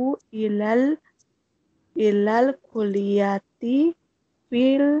yazhabu ilal kuliyati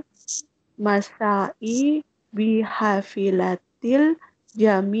fil masai bihafilatil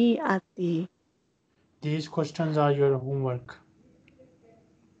jami'ati. These questions are your homework.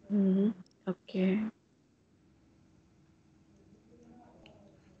 Okay.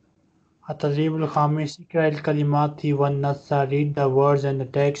 التدريب الخامس اقرأ الكلمات والنص. Read the words and the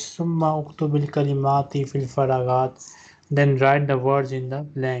text. ثم اكتب الكلمات في الفراغات. Then write the words in the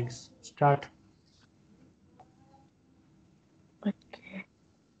blanks. Start. Okay.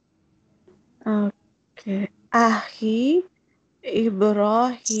 Okay.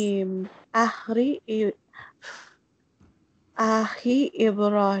 Ibrahim. Ahi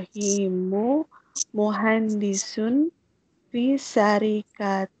Ibrahimu muhandisun fi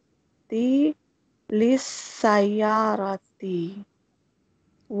sarikati lis sayarati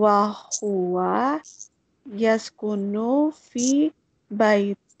wa huwa yaskunu fi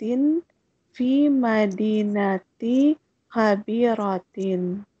baitin fi madinati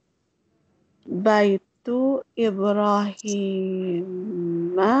khabiratin إبراهيم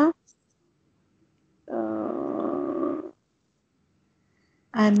uh,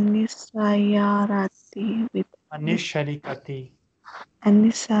 السيارة Anish Sharikati.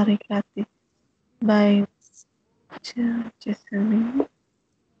 السرقة بيت جسمي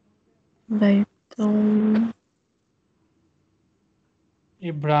بيت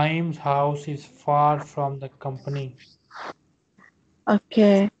Ibrahim's house is far from the company.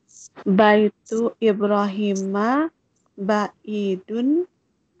 أوكي بيت إبراهيم بعيد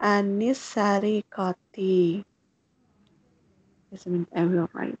عن السرقة. This means I will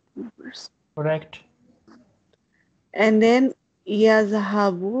write numbers. Correct. And then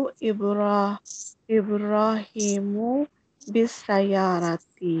يذهب إبراهيم بالسيارة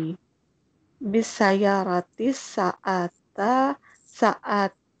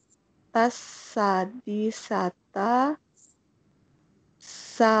ساعة السادسة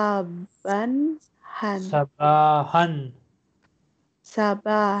صباحا Sabahan.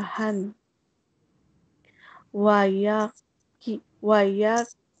 صباحا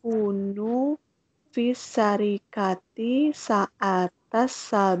ويكون في الشركة ساعة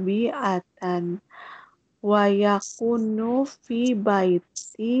السابعة ويكون في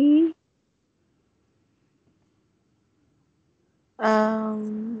بيتي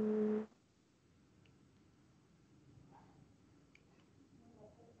um,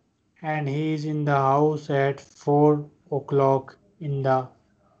 And he is in the house at 4 o'clock in the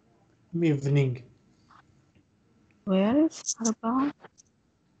evening. where is أربعة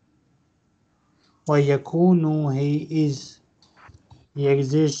ويكون he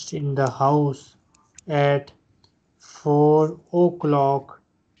exists in the house at 4 o'clock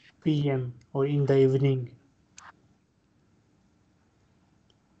p.m. or in the evening.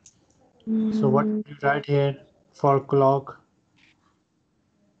 So what mm, did you write here for clock?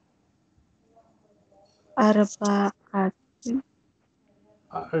 أربعة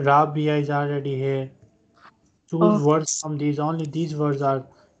Rabia is already here. Choose أوكي words from these. Only these words are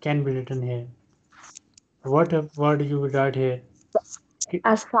can be written here. What word you will write here?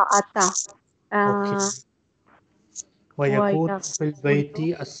 الساعة Okay. آه ويكون في ويكون البيت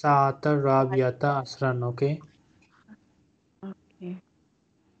الساعة الرابعة عصرا. Okay. أوكي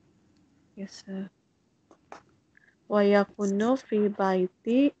yes sir. ويكون في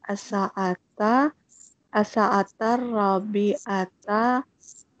بيتي الساعة الرابعة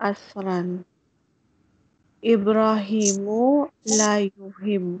عصرا إبراهيم لا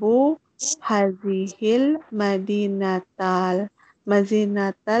يحب هذه المدينة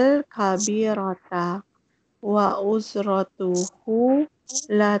الكبيرة وأسرته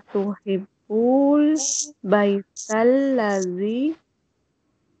لا تحب البيت الذي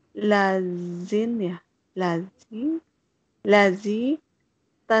الذي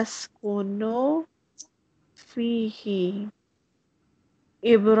تسكن فيه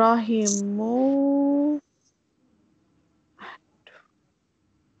إبراهيم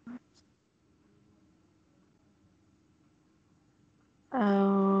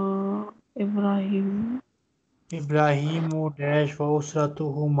إبراهيم إبراهيم dash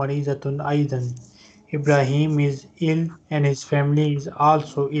وأسرته مريضة أيضا. Ibrahim is ill and his family is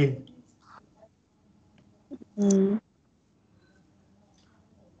also ill. mm,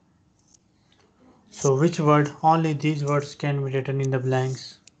 So which word? Only these words can be written in the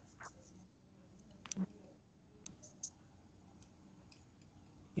blanks.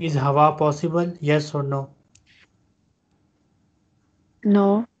 Is Hawa possible? Yes or no?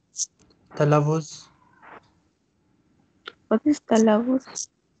 no. Talavuz, What is تلوث?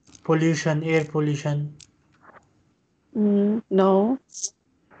 pollution, air pollution. No.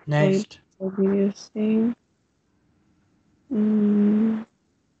 Wait, Next, what do you say?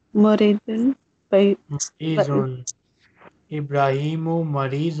 مريض but marizun. Ibrahimu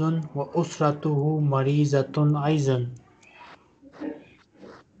marizun wa usratuhu marizatun aizan.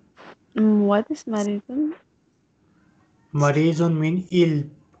 what is مريض? Marizun mean ill,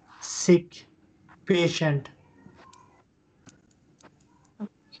 sick, patient.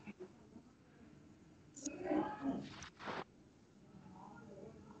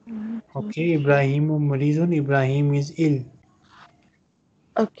 Okay, Ibrahimu marizun. Ibrahim is ill.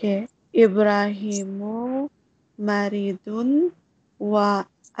 Okay. إبراهيم مريض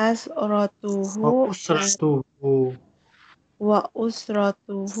وأسرته Wa usratuhu.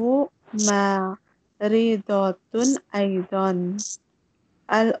 وأسرته مريضة أيضا.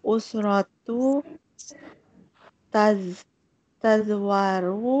 الأسرة تز تزور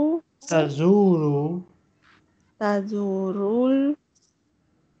Tazuru. تزور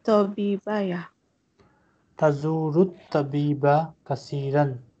الطبيبية. Tazurut tabiba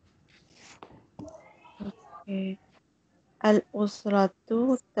kasiran. Okay.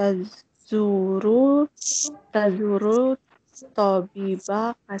 Al-usratu tazuru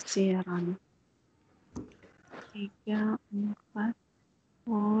tabiba kasiran. 3, 4,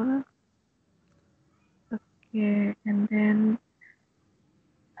 4. Okay, and then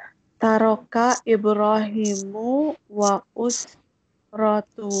Taroka Ibrahimu wa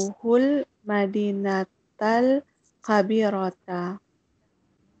usratuhul madinatal kabirata.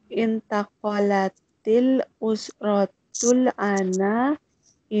 Intaqalatil usratul ana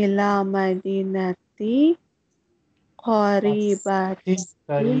ila madinati Madinatin qaribatin.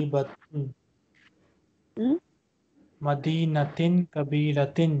 qaribatin. Hmm? Madinatin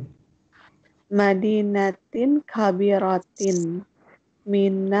kabiratin. Madinatin kabiratin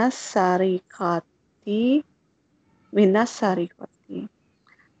minas sarikati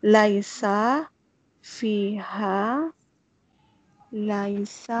laisa fiha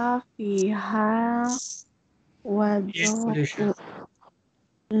laisa fiha Air pollution. wadu'u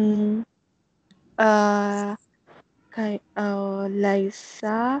mm, uh,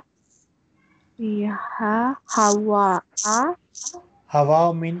 laisa fiha hawa'a.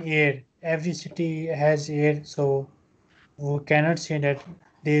 Hawa mean air. Every city has air, so we cannot say that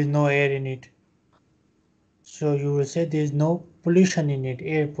there is no air in it. So you will say there is no pollution in it,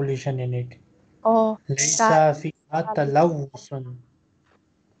 air pollution in it. Oh, ta Laysa fiha talawusun.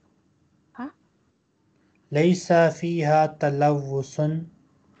 Hah? Laysa fiha talawusun.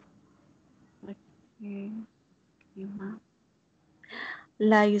 Okay, lima.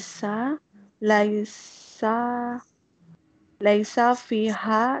 Laisa, laisa, laisa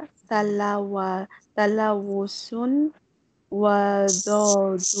fiha talawusun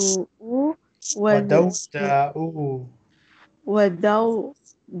wadodu'u wad Wadawda'u. wadawda'u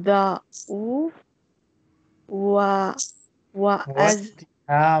wa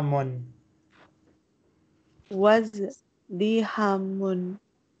Wazdihamun. wazdihamun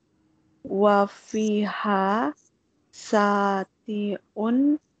wa fiha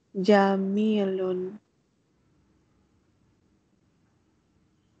sati'un jamilun.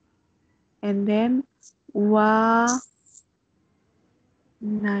 And then wa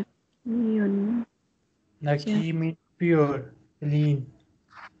nakiyun. Naki mean pure, clean.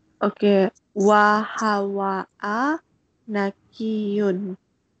 Okay, wa hawa'a nakiyun.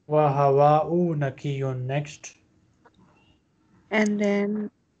 Wahawa'u nakiyun. Next. And then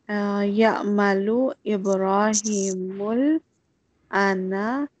ya'malu Ibrahimul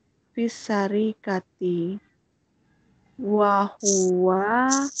ana fisarikati wa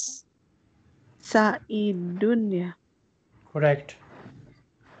huwa sa'idun ya. Correct.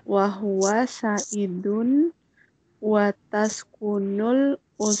 Wa huwa sa'idun wa taskunul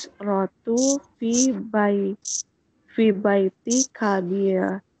usratu fi baiti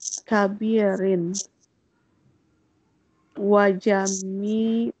kabirin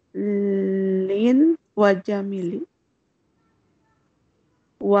wajamili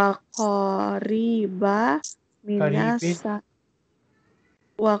wa qariba Qaribin. minasa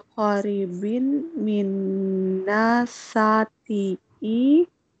wa qaribin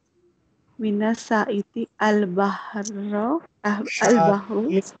minasaiti al bahru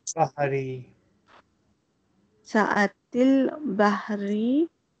Shatil Bahari. saatil bahri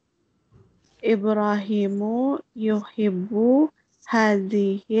Ibrahimu yuhibbu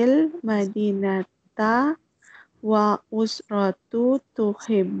hadhil madinata wa usratu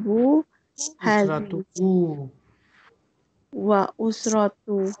tuhibbu hadhi Usratuhu. wa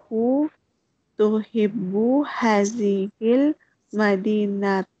usratuhu tuhibbu hadhil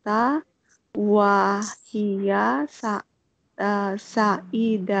madinata wa hiya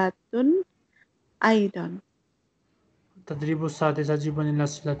sa'idatun aidan. Tadribu Sadi Sajiban in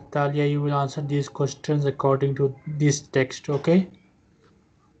Talia. You will answer these questions according to this text, okay?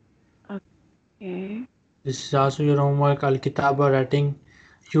 Okay. This is also your homework. Al Kitaba writing.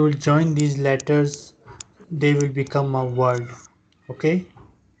 You will join these letters, they will become a word, okay?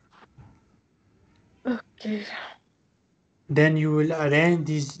 Okay. Then you will arrange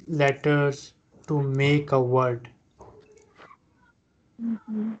these letters to make a word.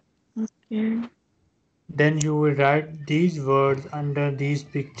 Mhm. Okay. Then you will write these words under these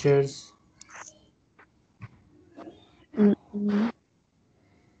pictures. Mm-mm.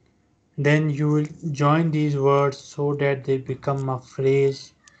 Then you will join these words so that they become a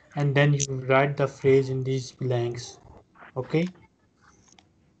phrase, and then you write the phrase in these blanks, okay?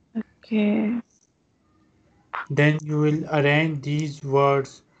 Okay. Then you will arrange these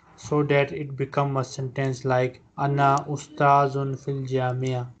words so that it become a sentence like Ana ustazun fil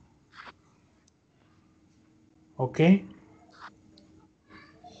jamia, okay?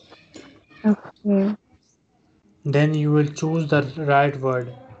 Okay. Then you will choose the right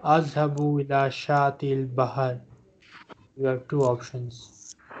word. Azhabu ila shatil bahar. You have two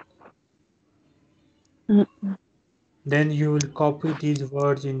options. mm, Then you will copy these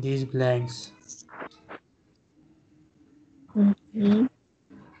words in these blanks. mhm,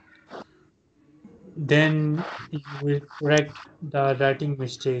 Then you will correct the writing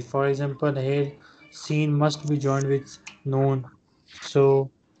mistake. For example, here seen must be joined with noon.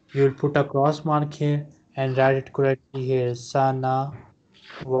 So you will put a cross mark here and write it correctly here. Sana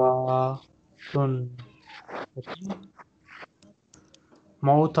wa tun. Okay.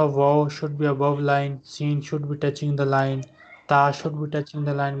 Mouth of wow should be above line. Seen should be touching the line. Ta should be touching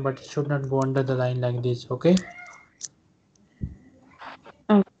the line, but it should not go under the line like this. Okay.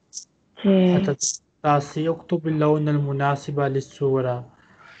 okay, التاسع اكتب اللون المناسب للصورة.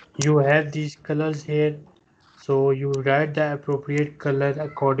 You have these colors here, so you write the appropriate color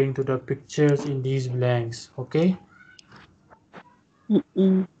according to the pictures in these blanks. Okay.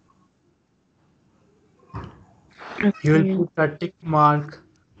 mm, You will okay, put a tick mark,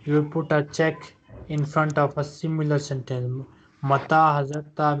 you will put a check in front of a similar sentence. Mata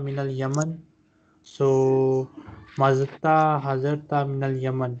hazarta minal Yaman. So Mazta hazarta minal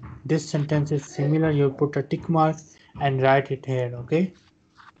Yaman, this sentence is similar. You put a tick mark and write it here. Okay.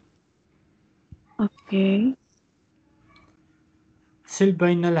 okay, سل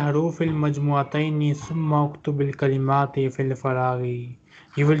بين الحروف المجموعتين ثم اكتب الكلمات في الفراغ.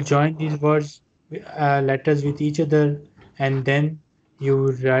 You will join these words, letters with each other, and then you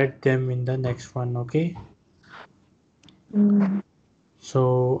will write them in the next one. Okay. mm,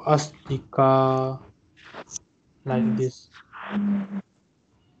 So astika, like this.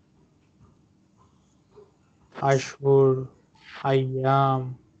 Ashhur,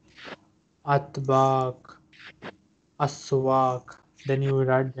 ayyam, atbaq, aswaq. Then you will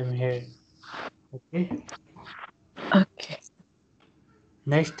write them here. Okay. okay,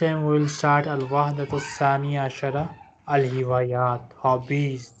 Next time we will start al-wahdatu thaniya ashara, al-hiwayat,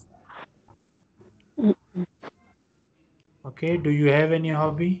 hobbies. mm, Okay, do you have any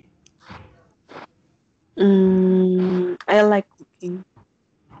hobby I like cooking.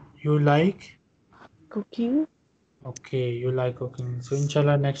 you like? Cooking? Okay, you like cooking. So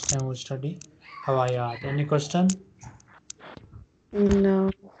inshallah next time we'll study hawayat. Any question?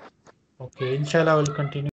 No. Okay, inshallah we'll continue.